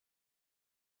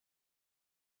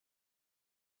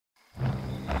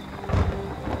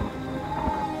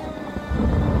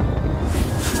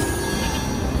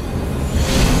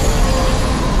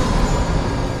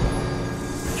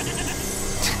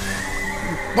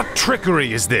What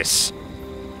trickery is this?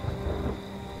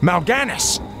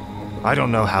 Mal'Ganis! I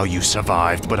don't know how you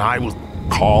survived, but I will...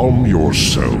 Calm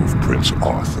yourself, Prince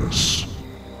Arthas.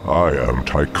 I am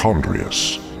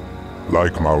Tichondrius.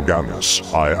 Like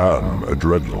Mal'Ganis, I am a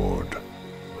Dreadlord.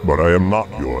 But I am not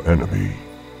your enemy.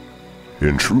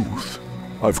 In truth,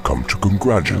 I've come to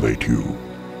congratulate you.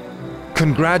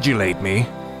 Congratulate me?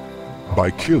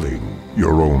 By killing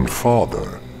your own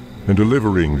father and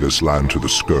delivering this land to the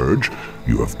Scourge,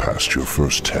 you have passed your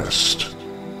first test.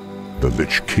 The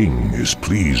Lich King is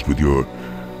pleased with your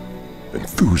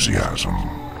enthusiasm.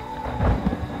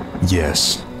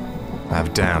 Yes.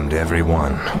 I've damned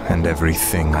everyone and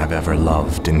everything I've ever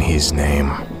loved in his name.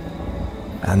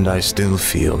 And I still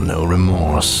feel no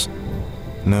remorse,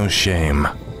 no shame,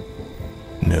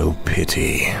 no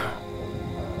pity.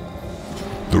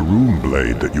 The rune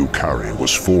blade that you carry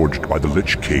was forged by the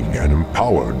Lich King and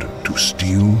empowered to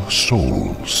steal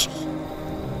souls.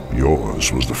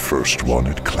 Yours was the first one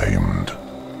it claimed.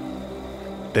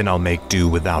 Then I'll make do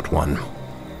without one.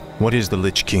 What is the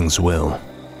Lich King's will?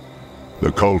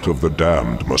 The cult of the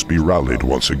damned must be rallied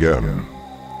once again.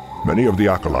 Many of the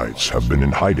acolytes have been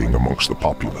in hiding amongst the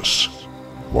populace.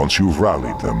 Once you've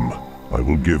rallied them, I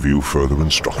will give you further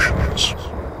instructions.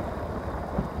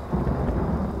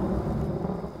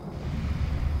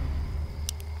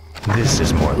 This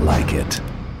is more like it.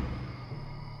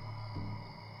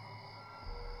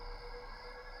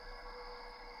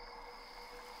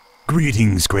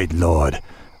 Greetings, great lord.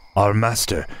 Our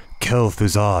master,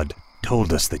 Kel'Thuzad,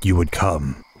 told us that you would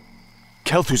come.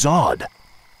 Kel'Thuzad?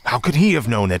 How could he have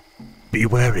known it? Be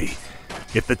wary.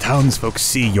 If the townsfolk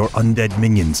see your undead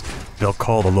minions, they'll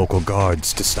call the local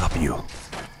guards to stop you.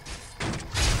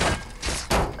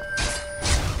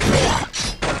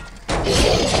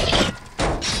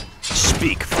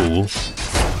 Speak, fool.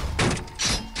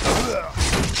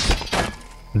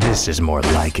 This is more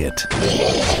like it.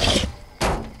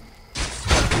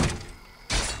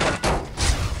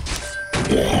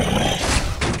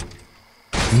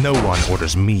 No one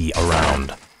orders me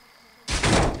around.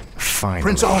 Finally.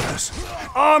 Prince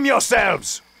Arthas, arm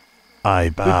yourselves! I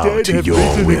bow the dead to have your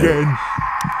risen will. again.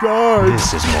 Guards!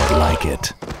 This is more like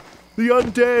it. The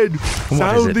undead! What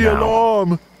Sound is it the now?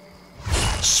 alarm!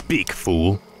 Speak,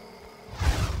 fool.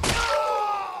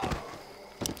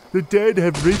 The dead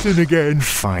have risen again.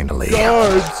 Finally.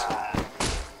 Guards!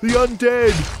 The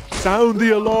undead! Sound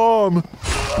the alarm!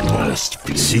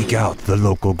 Seek out the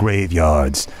local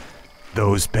graveyards.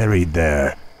 Those buried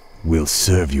there will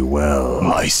serve you well.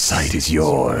 My sight is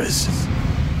yours.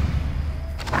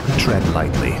 Tread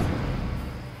lightly.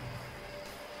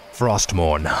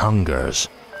 Frostmourne hungers.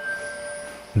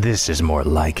 This is more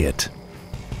like it.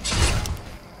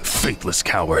 Faithless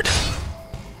coward.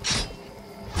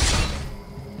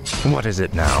 What is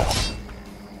it now?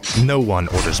 No one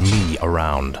orders me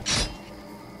around.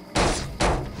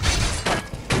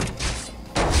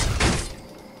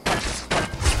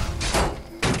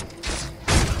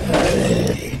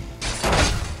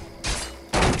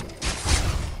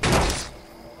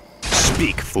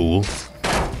 Speak, fool.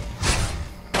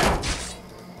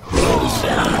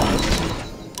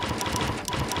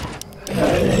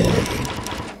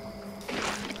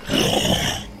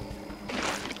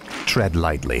 Tread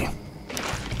lightly.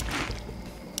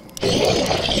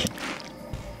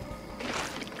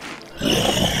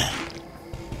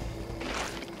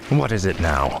 What is it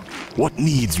now? What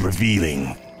needs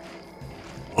revealing?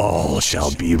 All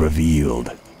shall be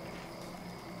revealed.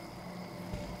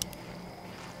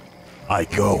 I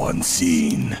go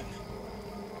unseen.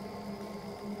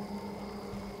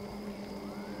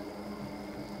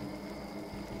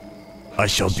 I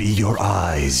shall be your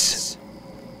eyes.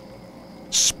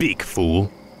 Speak, fool.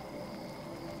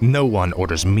 No one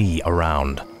orders me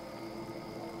around.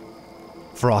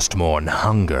 Frostmourne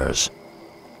hungers.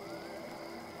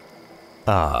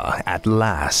 Ah, at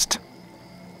last.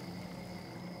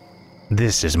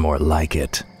 This is more like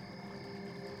it.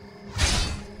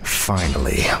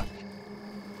 Finally.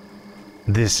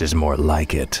 This is more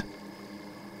like it.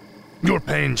 Your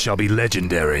pain shall be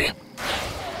legendary.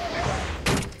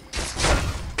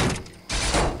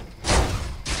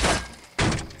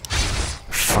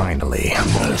 Finally.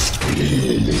 Must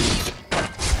be.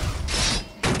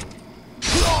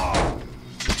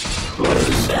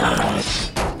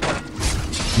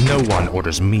 No one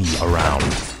orders me around.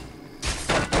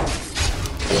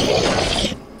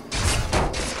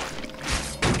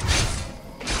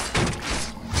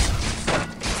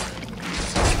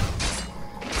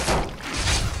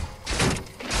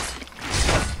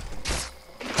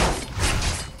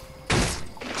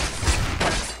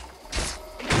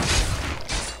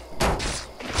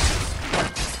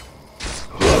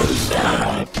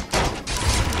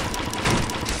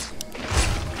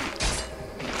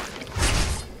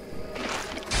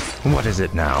 What is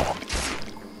it now?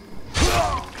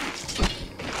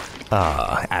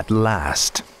 Ah, at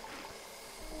last.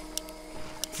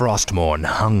 Frostmourne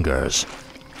hungers.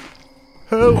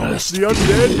 Help! The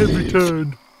undead have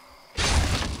returned.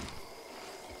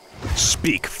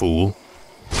 Speak, fool.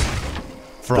 The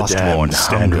Frostmourne damned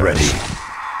stand hungers. ready.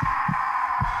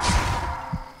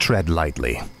 Tread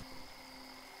lightly.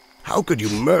 How could you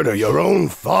murder your own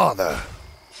father?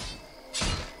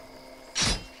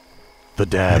 The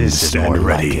damned This is stand more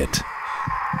ready. like it.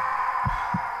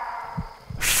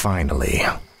 Finally.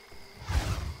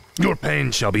 Your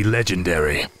pain shall be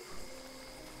legendary.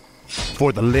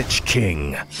 For the Lich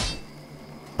King.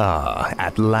 Ah,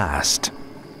 at last.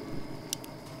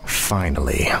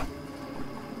 Finally.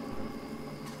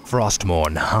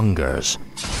 Frostmourne hungers.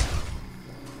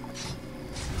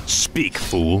 Speak,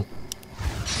 fool.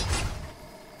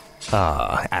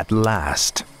 Ah, at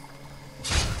last.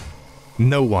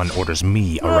 No one orders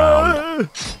me around.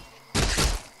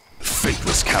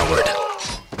 Faithless coward.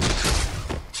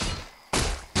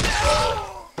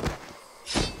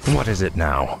 What is it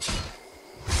now?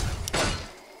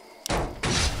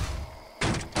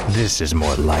 This is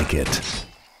more like it.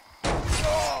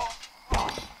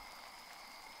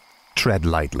 Tread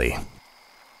lightly.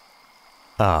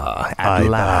 Ah, at I bow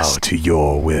last. to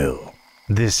your will.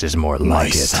 This is more My like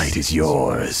it. sight is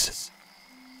yours.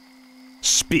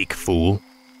 Speak, fool.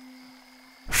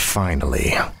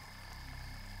 Finally.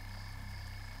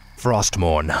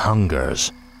 Frostmourne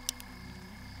hungers.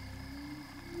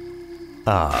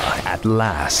 Ah, at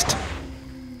last.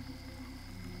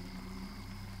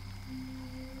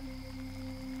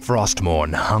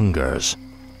 Frostmourne hungers.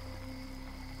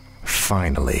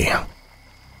 Finally.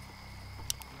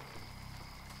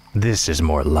 This is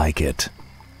more like it.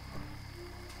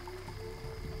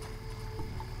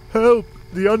 Help!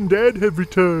 The undead have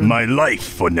returned. My life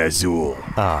for Nazul.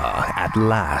 Ah, at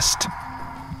last.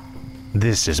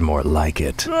 This is more like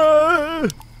it. Ah!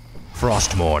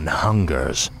 Frostmourne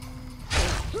hungers.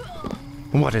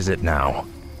 What is it now?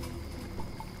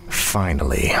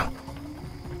 Finally.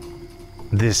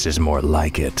 This is more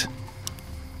like it.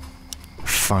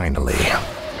 Finally.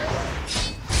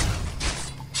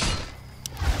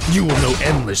 You will know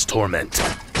endless torment.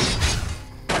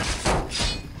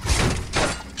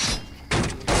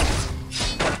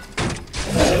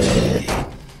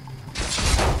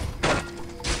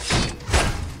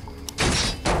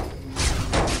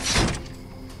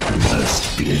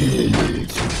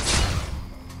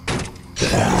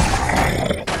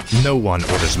 No one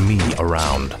orders me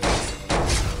around.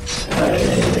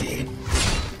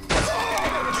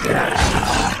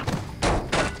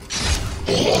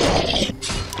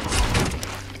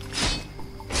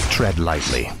 Tread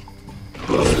lightly.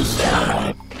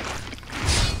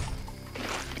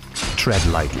 Tread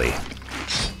lightly.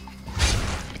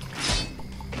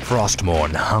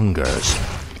 Frostmourne hungers.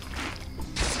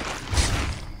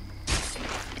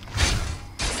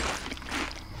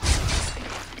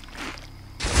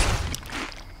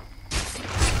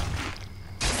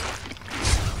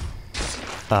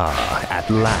 Ah, at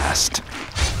last.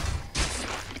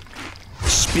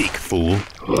 Speak, fool.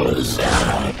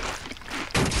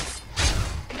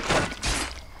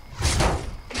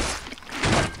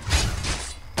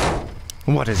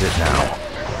 What is it now?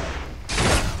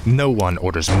 No one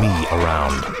orders me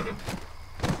around.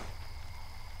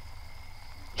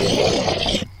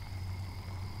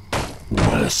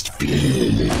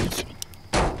 Westfield.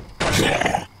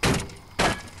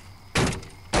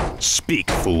 Speak,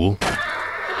 fool.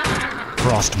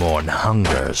 Frostmourne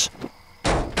hungers.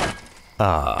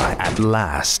 Ah, at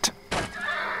last.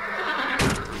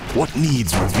 What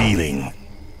needs revealing?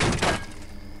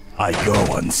 I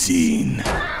go unseen.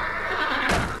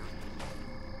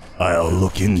 I'll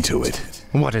look into it.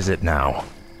 What is it now?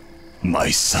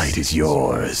 My sight is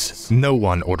yours. No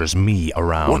one orders me What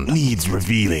around. needs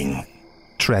revealing?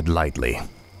 Tread lightly.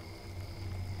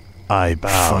 I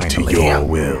bow Finally. to your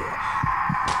will.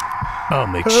 I'll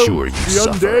make Help! sure you The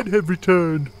suffer. undead have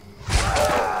returned.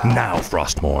 Now,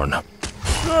 Frostmourne.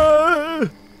 Ah!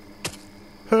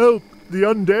 Help! The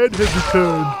undead have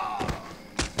returned.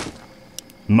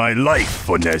 My life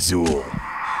for Nazul.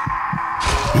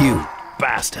 You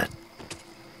bastard!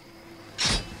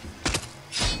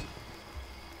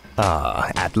 Ah,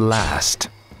 at last.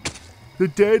 The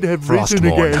dead have risen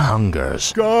Frostmourne again.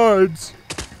 hungers. Guards!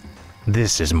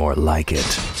 This is more like it.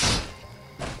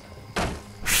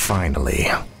 Finally.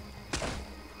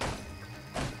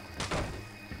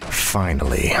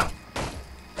 Finally.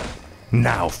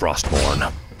 Now,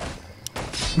 Frostmourne.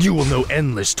 You will know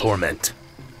endless torment.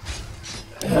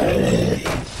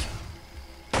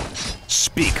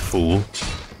 Speak, fool.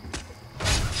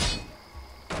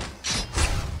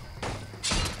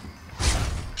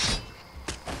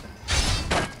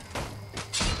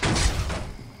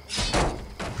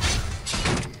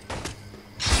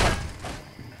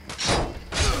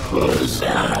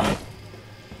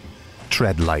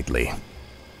 Tread lightly.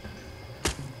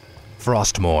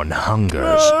 Frostmourne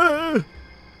hungers.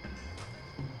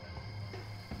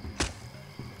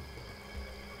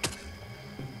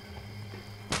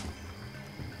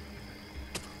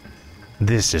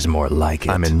 This is more like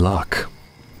it. I'm in luck.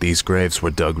 These graves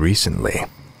were dug recently.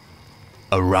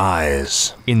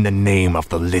 Arise in the name of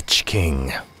the Lich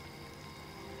King.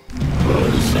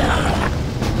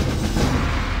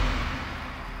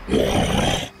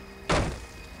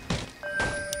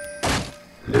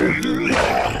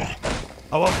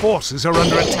 Our forces are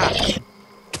under attack.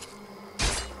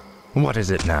 What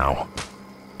is it now?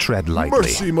 Tread lightly.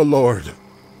 Mercy, my lord.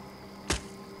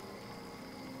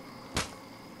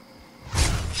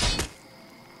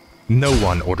 No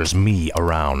one orders me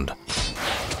around.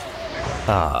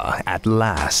 Ah, at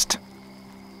last.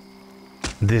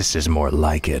 This is more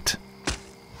like it.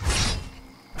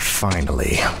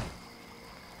 Finally.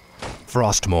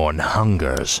 Frostmourne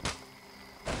hungers.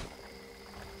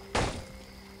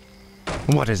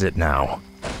 What is it now?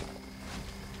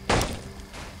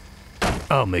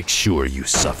 I'll make sure you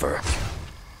suffer.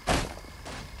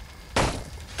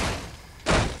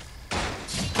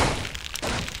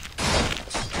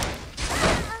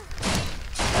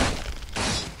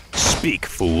 Speak,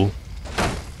 fool.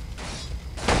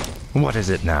 What is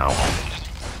it now?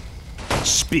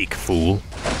 Speak, fool.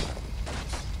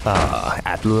 Ah,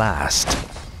 at last.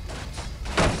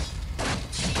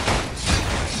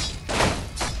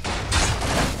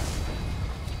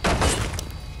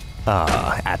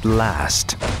 Ah, at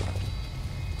last.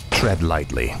 Tread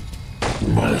lightly.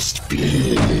 Must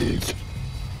feed.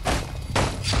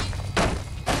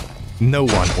 No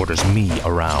one orders me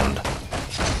around.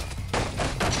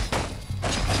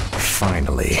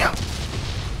 Finally.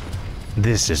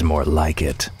 This is more like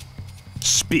it.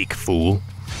 Speak, fool.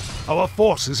 Our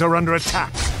forces are under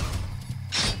attack.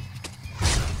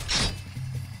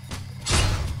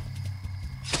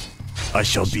 I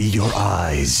shall be your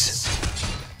eyes.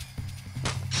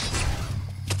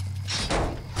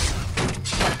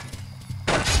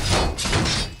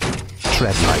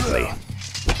 Tread lightly.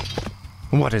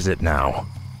 What is it now?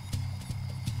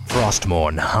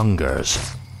 Frostmourne hungers.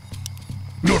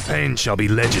 Your pain shall be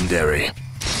legendary.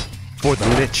 For the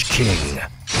Lich King.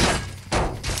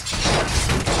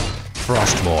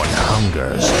 Frostmourne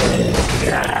hungers.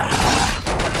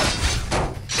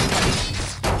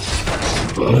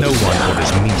 No one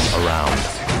orders me around.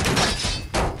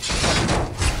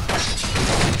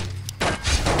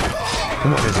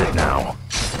 What is it now?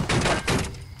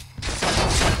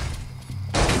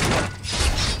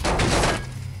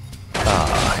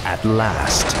 Ah, at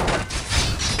last.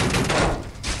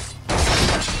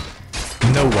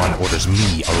 No one orders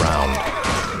me around.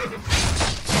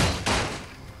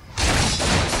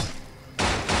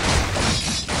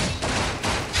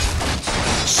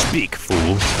 Speak,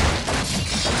 fool.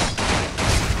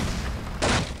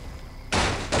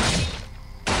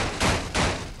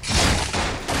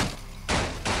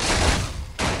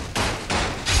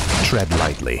 Tread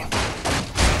lightly.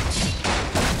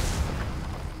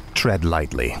 Tread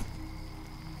lightly.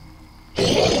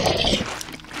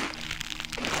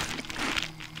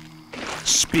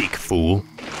 Speak, fool.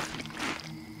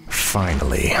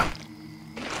 Finally.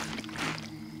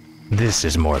 This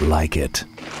is more like it.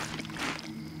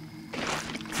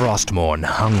 Frostmourne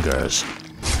hungers.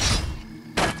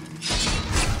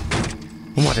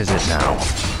 What is it now?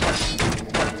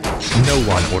 No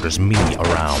one orders me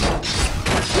around.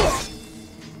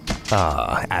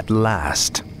 Ah, at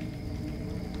last.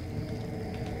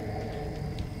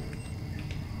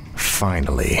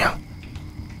 Finally.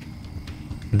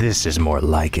 This is more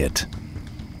like it.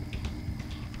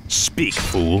 Speak,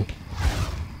 fool.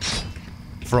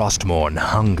 Frostmourne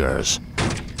hungers.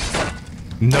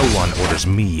 No one orders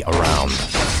me around.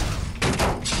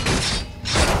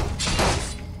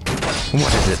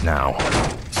 What is it now?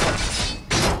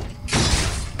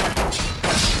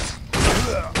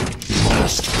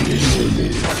 Must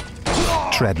feed.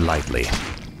 Tread lightly.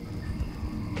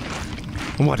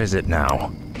 What is it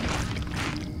now?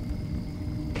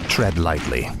 Tread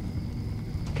lightly.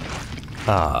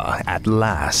 Ah, at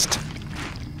last.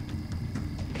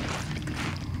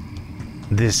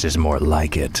 This is more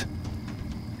like it.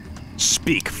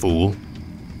 Speak, fool.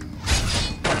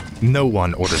 No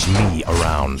one orders me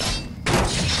around.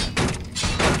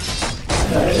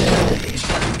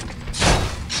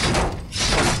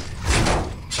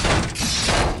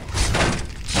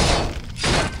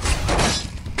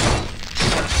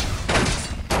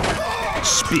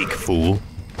 Speak, fool.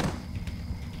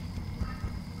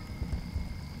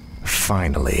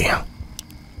 Finally.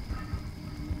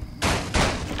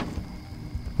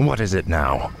 What is it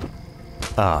now?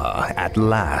 Ah, at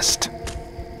last.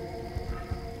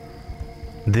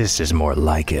 This is more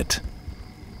like it.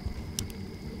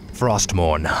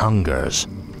 Frostmourne hungers.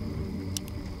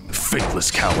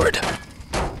 Faithless coward.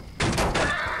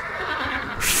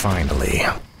 Finally.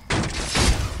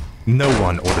 No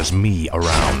one orders me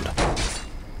around.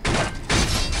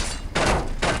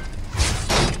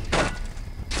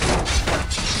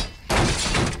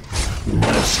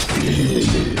 Must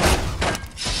be.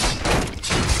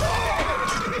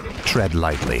 Tread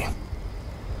lightly.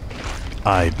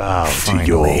 I bow Finally. to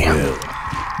your will.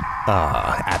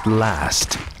 Ah, at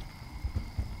last.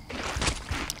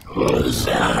 What's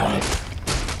that?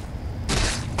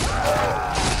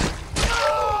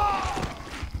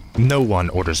 No one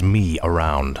orders me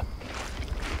around.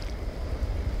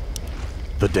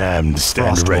 The damned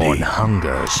stand Frostmourne ready.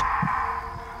 hungers.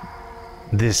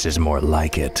 This is more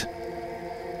like it.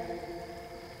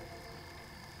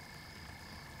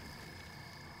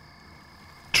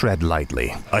 Tread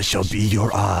lightly. I shall be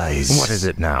your eyes. What is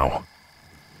it now?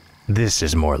 This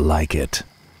is more like it.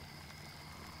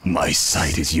 My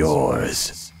sight is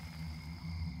yours.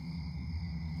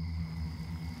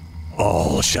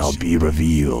 All shall be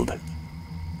revealed.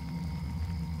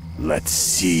 Let's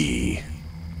see.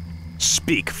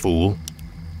 Speak, fool.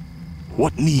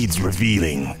 What needs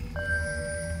revealing?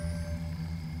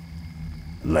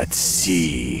 Let's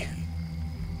see.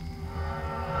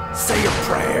 Say your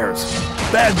prayers.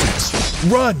 Bandits,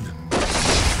 run!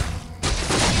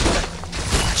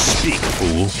 Speak,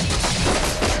 fool.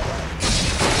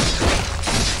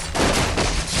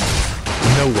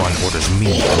 No one orders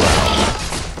me around.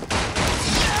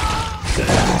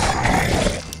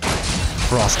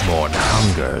 Frostmourne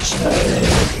hungers.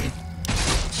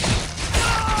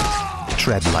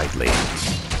 Tread lightly.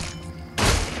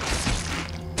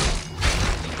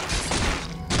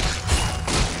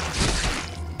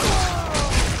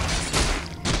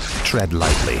 Tread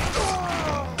lightly.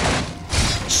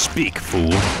 Speak,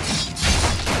 fool.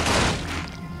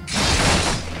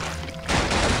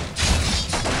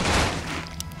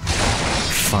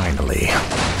 Finally.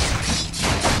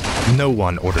 No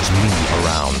one orders me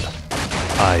around.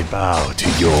 I bow to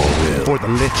your will. For the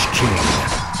Lich King.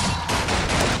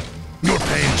 Your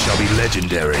pain shall be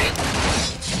legendary.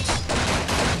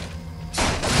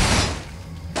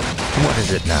 What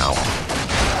is it now?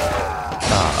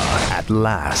 Ah, at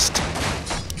last.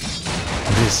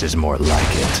 This is more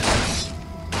like it.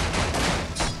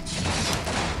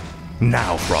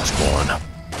 Now, Frostmourne.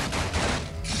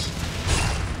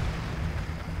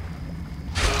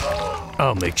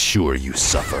 I'll make sure you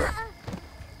suffer.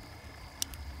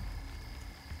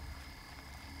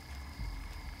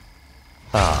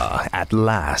 Ah, at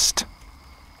last.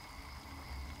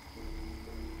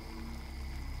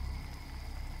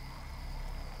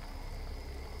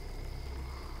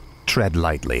 Tread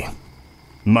lightly.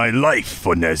 My life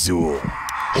for Nazul.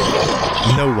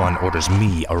 No one orders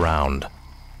me around.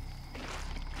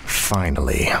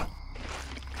 Finally.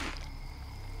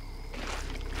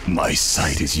 My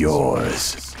sight is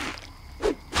yours.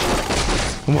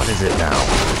 What is it now?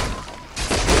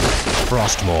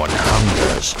 Frostmourne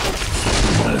hungers.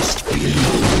 Must be.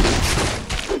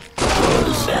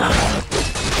 What's that?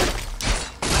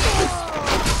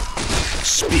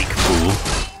 Speak, fool.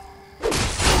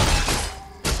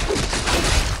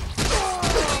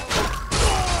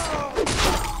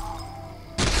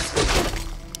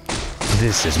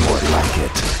 This is more like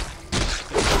it.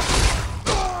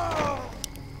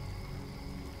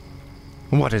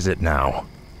 What is it now?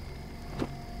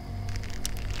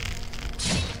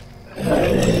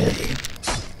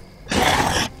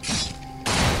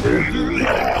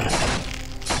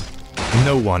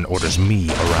 No one orders me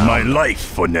around. My life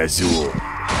for Nazul.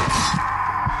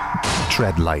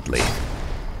 Tread lightly.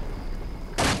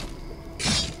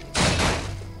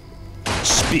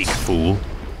 Speak, fool.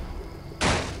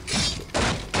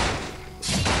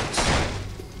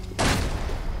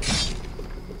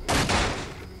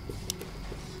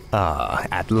 Ah,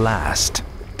 at last.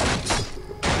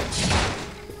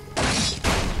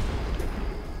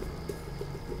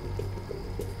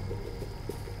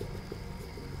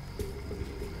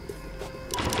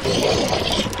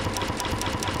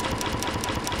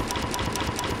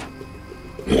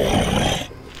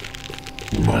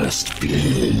 Must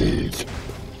be.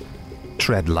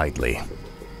 Tread lightly.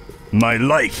 My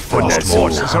life for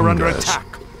Frostmourne Nazul. are under attack.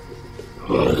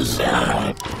 What's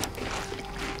that?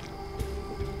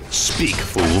 Speak,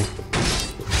 fool.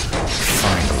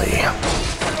 Finally.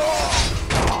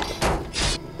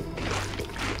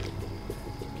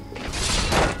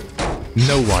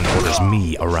 No one orders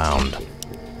me around.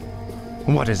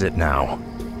 What is it now?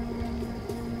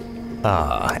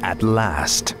 Ah, at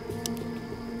last.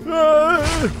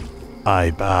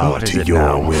 I bow What is to it your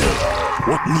now? will.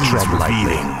 What needs Tread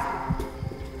lightly. revealing?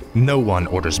 No one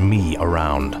orders me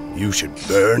around. You should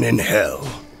burn in hell.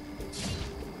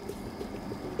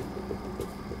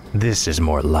 This is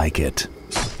more like it.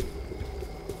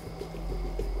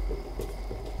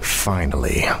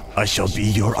 Finally. I shall be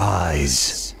your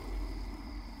eyes.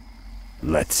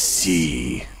 Let's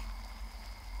see.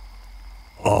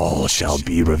 All shall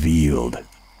be revealed.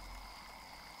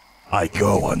 I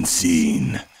go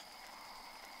unseen.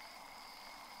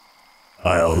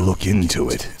 I'll look into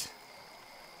it.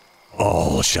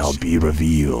 All shall be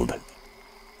revealed.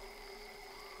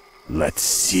 Let's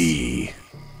see.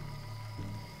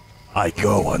 I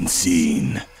go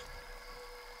unseen.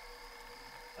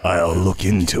 I'll look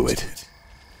into it.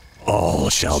 All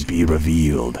shall be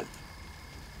revealed.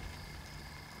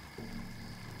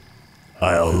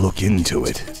 I'll look into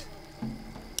it.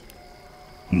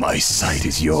 My sight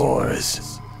is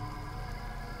yours.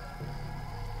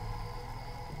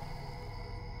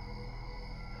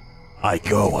 I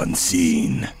go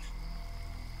unseen.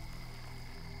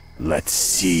 Let's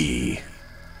see.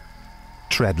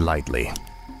 Tread lightly.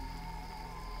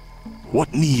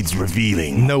 What needs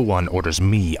revealing? No one orders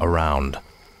me around.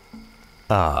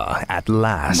 Ah, at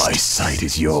last. My sight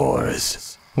is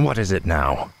yours. What is it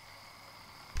now?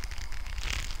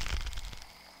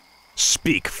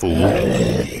 Speak,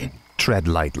 fool. Tread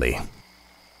lightly.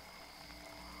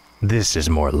 This is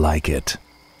more like it.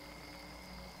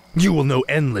 You will know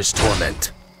endless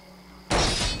torment.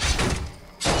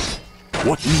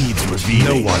 What needs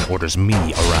revealing? No one orders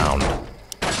me around.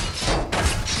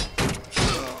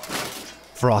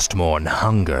 Frostmourne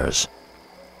hungers.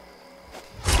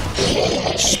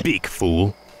 Speak,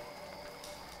 fool.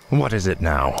 What is it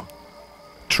now?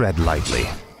 Tread lightly.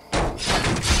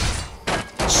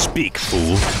 Speak,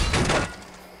 fool.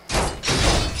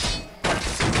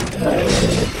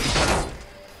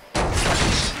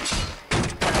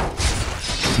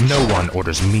 No one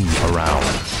orders me around.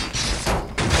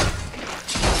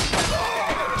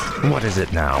 What is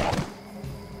it now?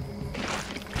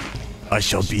 I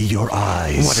shall be your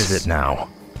eyes. What is it now?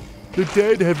 The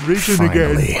dead have risen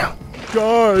Finally. again.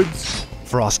 Guards!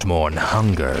 Frostmourne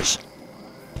hungers.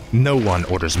 No one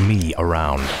orders me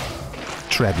around.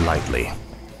 Tread lightly.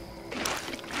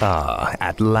 Ah,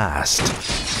 at last.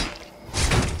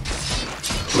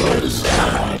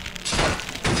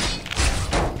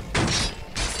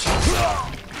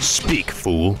 Speak,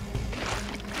 fool.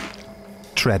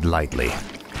 Tread lightly.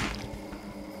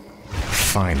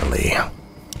 Finally.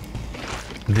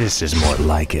 This is more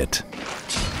like it.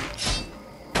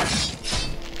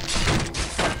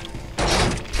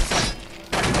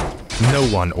 No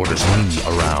one orders me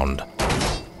around.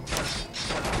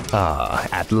 Ah,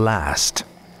 at last.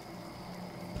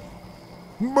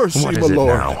 Mercy, What my is it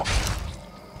lord. now?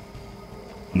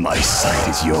 My sight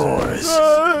is yours.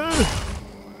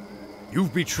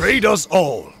 You've betrayed us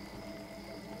all.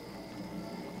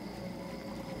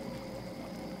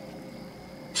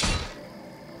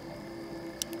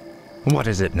 What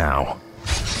is it now?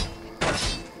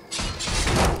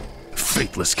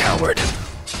 Faithless coward.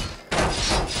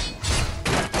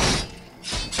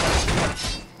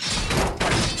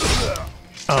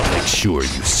 I'll make sure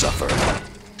you suffer.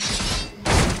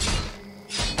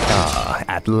 Ah,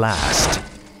 at last.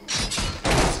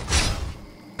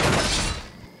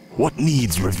 What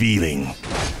needs revealing?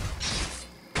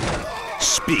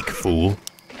 Speak, fool.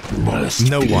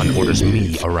 No one orders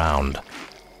me around.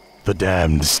 The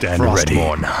damned stand ready.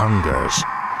 Frostmourne hungers.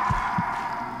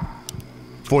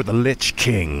 For the Lich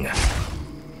King.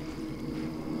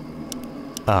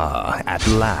 Ah, at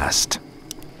last.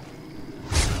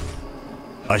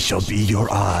 I shall be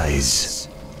your eyes.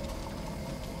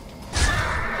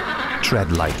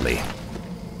 Tread lightly.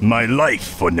 My life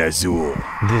for Nazul.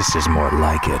 This is more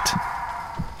like it.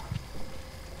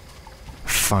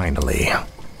 Finally.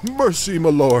 Mercy, my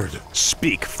lord.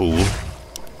 Speak, fool.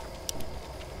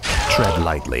 Tread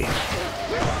lightly.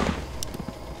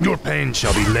 Your pain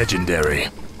shall be legendary.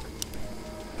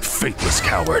 Faithless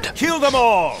coward. Kill them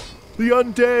all! The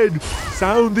undead!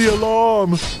 Sound the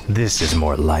alarm! This is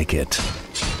more like it.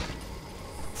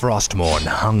 Frostmourne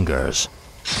hungers.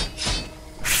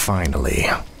 Finally.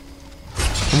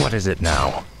 What is it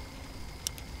now?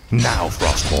 Now,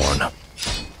 Frostmourne.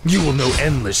 You will know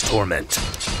endless torment.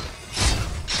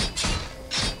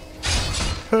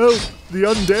 Help! The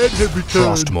undead have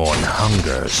returned! Frostmourne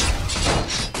hungers.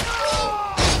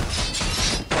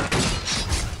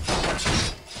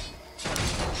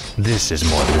 This is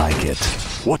more like it.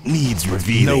 What needs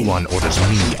revealing? No one orders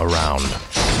me around.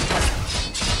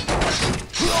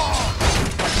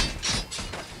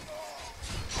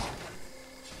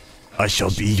 I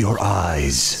shall be your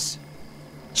eyes.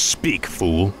 Speak,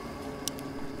 fool.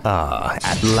 Ah,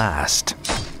 at last.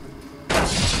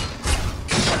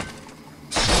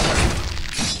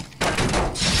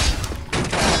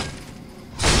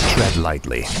 Tread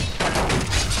lightly.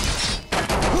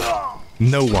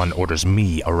 No one orders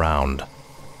me around.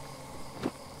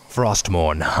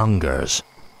 Frostmourne hungers.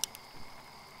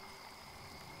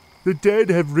 The dead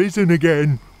have risen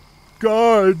again.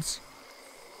 Guards!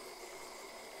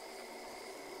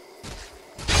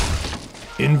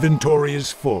 Inventory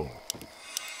is full.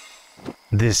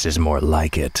 This is more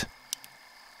like it.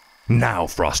 Now,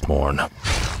 Frostmourne.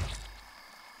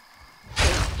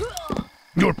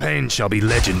 Your pain shall be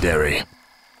legendary.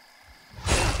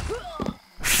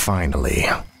 Finally.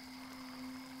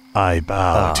 I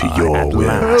bow to your at will.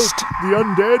 last. The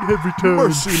undead have returned.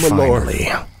 Mercy, my lord.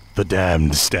 Finally. The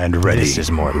damned stand ready. This is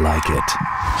more like it.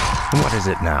 What is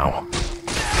it now?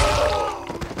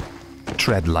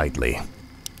 Tread lightly.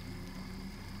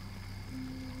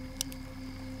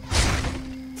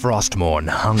 Frostmourne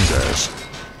hungers.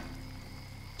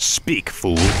 Speak,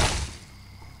 fool.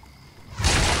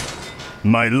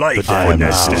 My life I for am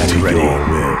Nest bound to to your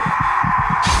will.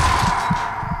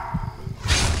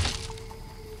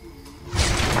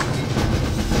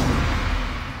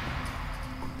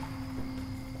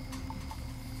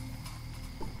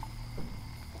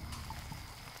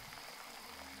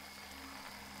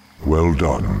 Well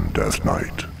done, Death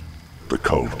Knight. The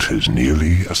cult is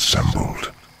nearly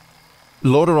assembled.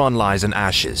 Lordaeron lies in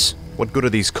ashes. What good are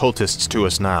these cultists to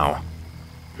us now?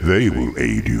 They will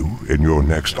aid you in your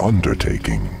next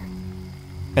undertaking.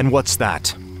 And what's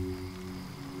that?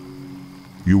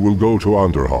 You will go to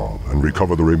Underhall and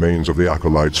recover the remains of the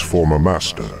Acolyte's former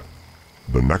master,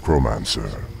 the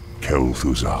necromancer,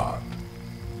 Kel'Thuzad.